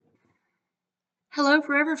Hello,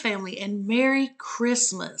 Forever Family, and Merry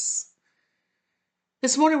Christmas.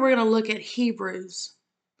 This morning we're going to look at Hebrews,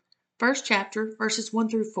 first chapter, verses 1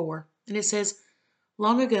 through 4. And it says,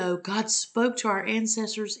 Long ago, God spoke to our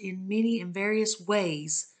ancestors in many and various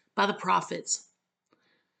ways by the prophets.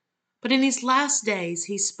 But in these last days,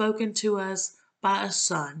 He's spoken to us by a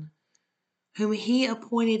Son, whom He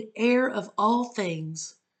appointed heir of all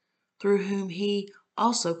things, through whom He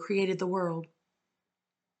also created the world.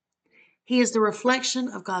 He is the reflection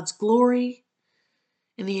of God's glory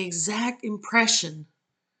and the exact impression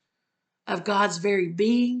of God's very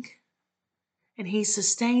being, and He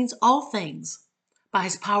sustains all things by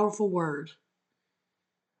His powerful word.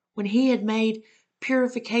 When He had made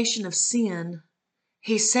purification of sin,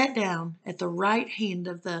 He sat down at the right hand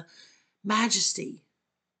of the Majesty,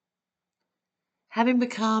 having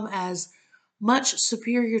become as much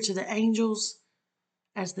superior to the angels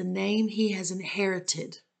as the name He has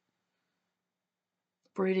inherited,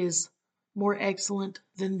 for it is more excellent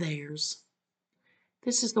than theirs.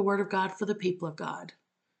 This is the word of God for the people of God.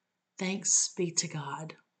 Thanks be to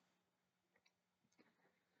God.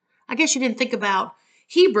 I guess you didn't think about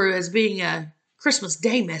Hebrew as being a Christmas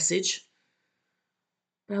Day message,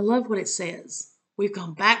 but I love what it says. We've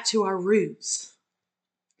gone back to our roots.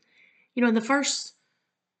 You know,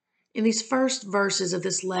 in these first verses of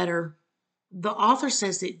this letter, the author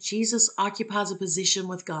says that Jesus occupies a position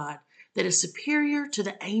with God that is superior to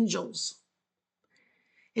the angels.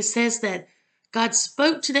 It says that God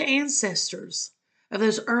spoke to the ancestors of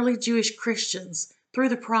those early Jewish Christians through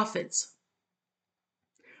the prophets.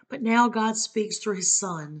 But now God speaks through His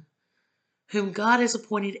Son, whom God has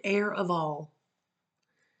appointed heir of all.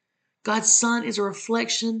 God's Son is a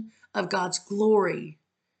reflection of God's glory.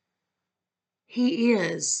 He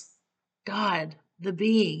is God, the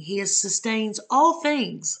being. He sustains all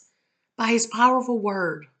things by His powerful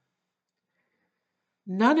word.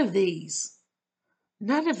 None of these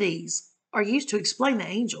are used to explain the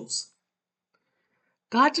angels.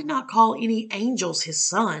 God did not call any angels His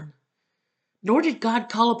Son, nor did God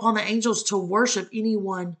call upon the angels to worship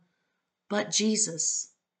anyone but Jesus,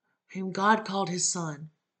 whom God called His Son.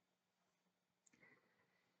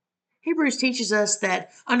 Hebrews teaches us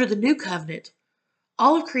that under the new covenant,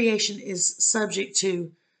 all of creation is subject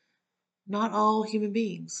to not all human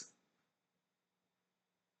beings,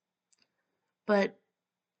 but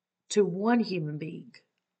to one human being,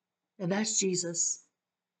 and that's Jesus.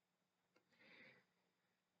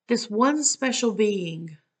 This one special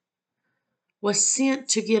being was sent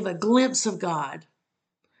to give a glimpse of God,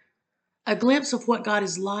 a glimpse of what God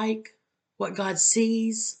is like, what God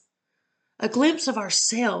sees, a glimpse of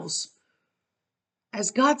ourselves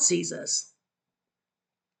as God sees us.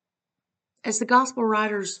 As the gospel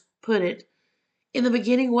writers put it, in the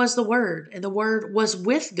beginning was the Word, and the Word was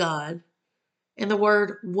with God, and the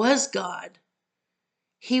Word was God.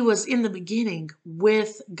 He was in the beginning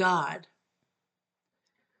with God.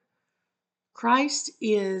 Christ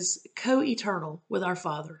is co-eternal with our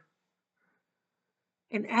Father.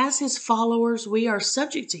 And as His followers, we are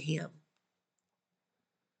subject to Him.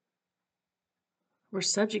 We're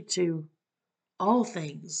subject to all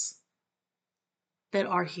things that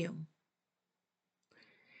are Him.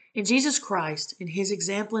 In Jesus Christ, in His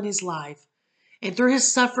example in His life, and through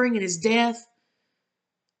His suffering and His death,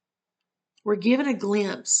 we're given a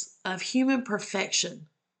glimpse of human perfection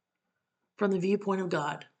from the viewpoint of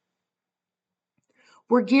God.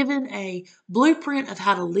 We're given a blueprint of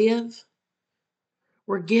how to live.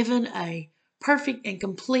 We're given a perfect and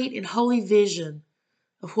complete and holy vision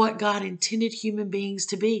of what God intended human beings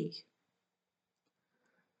to be.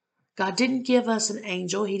 God didn't give us an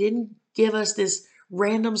angel. He didn't give us this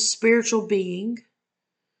random spiritual being.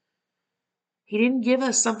 He didn't give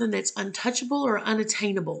us something that's untouchable or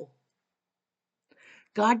unattainable.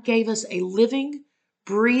 God gave us a living,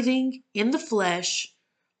 breathing, in the flesh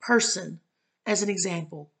person as an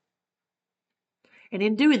example. And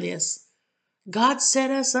in doing this, God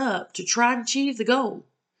set us up to try and achieve the goal.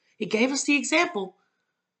 He gave us the example,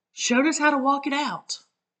 showed us how to walk it out.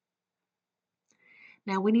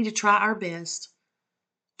 Now we need to try our best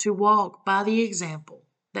to walk by the example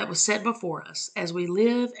that was set before us as we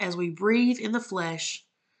live, as we breathe in the flesh.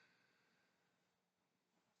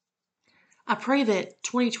 I pray that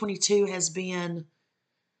 2022 has been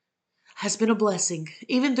a blessing,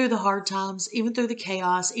 even through the hard times, even through the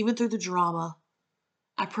chaos, even through the drama.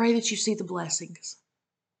 I pray that you see the blessings.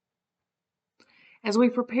 As we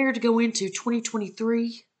prepare to go into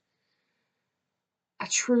 2023, I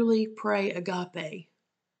truly pray agape,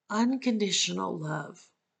 unconditional love.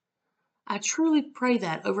 I truly pray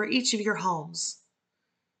that over each of your homes.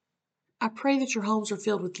 I pray that your homes are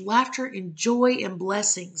filled with laughter and joy and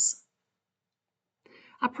blessings.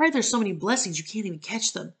 I pray there's so many blessings you can't even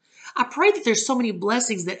catch them. I pray that there's so many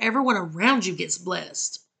blessings that everyone around you gets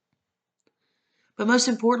blessed. But most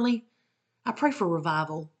importantly, I pray for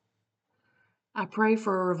revival. I pray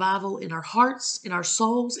for a revival in our hearts, in our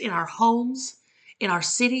souls, in our homes, in our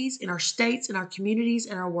cities, in our states, in our communities,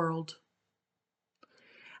 in our world.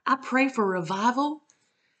 I pray for revival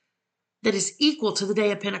that is equal to the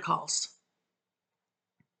day of Pentecost,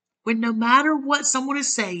 when no matter what someone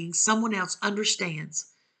is saying, someone else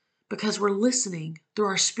understands because we're listening through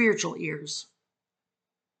our spiritual ears.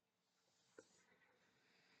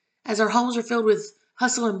 As our homes are filled with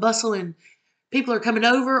hustle and bustle and people are coming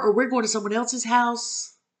over or we're going to someone else's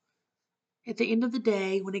house, at the end of the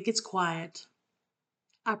day, when it gets quiet,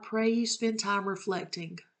 I pray you spend time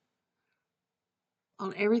reflecting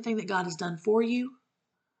on everything that God has done for you,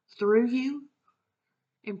 through you,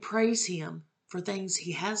 and praise Him for things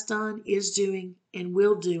He has done, is doing, and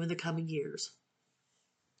will do in the coming years.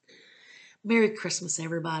 Merry Christmas,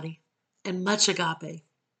 everybody, and much agape.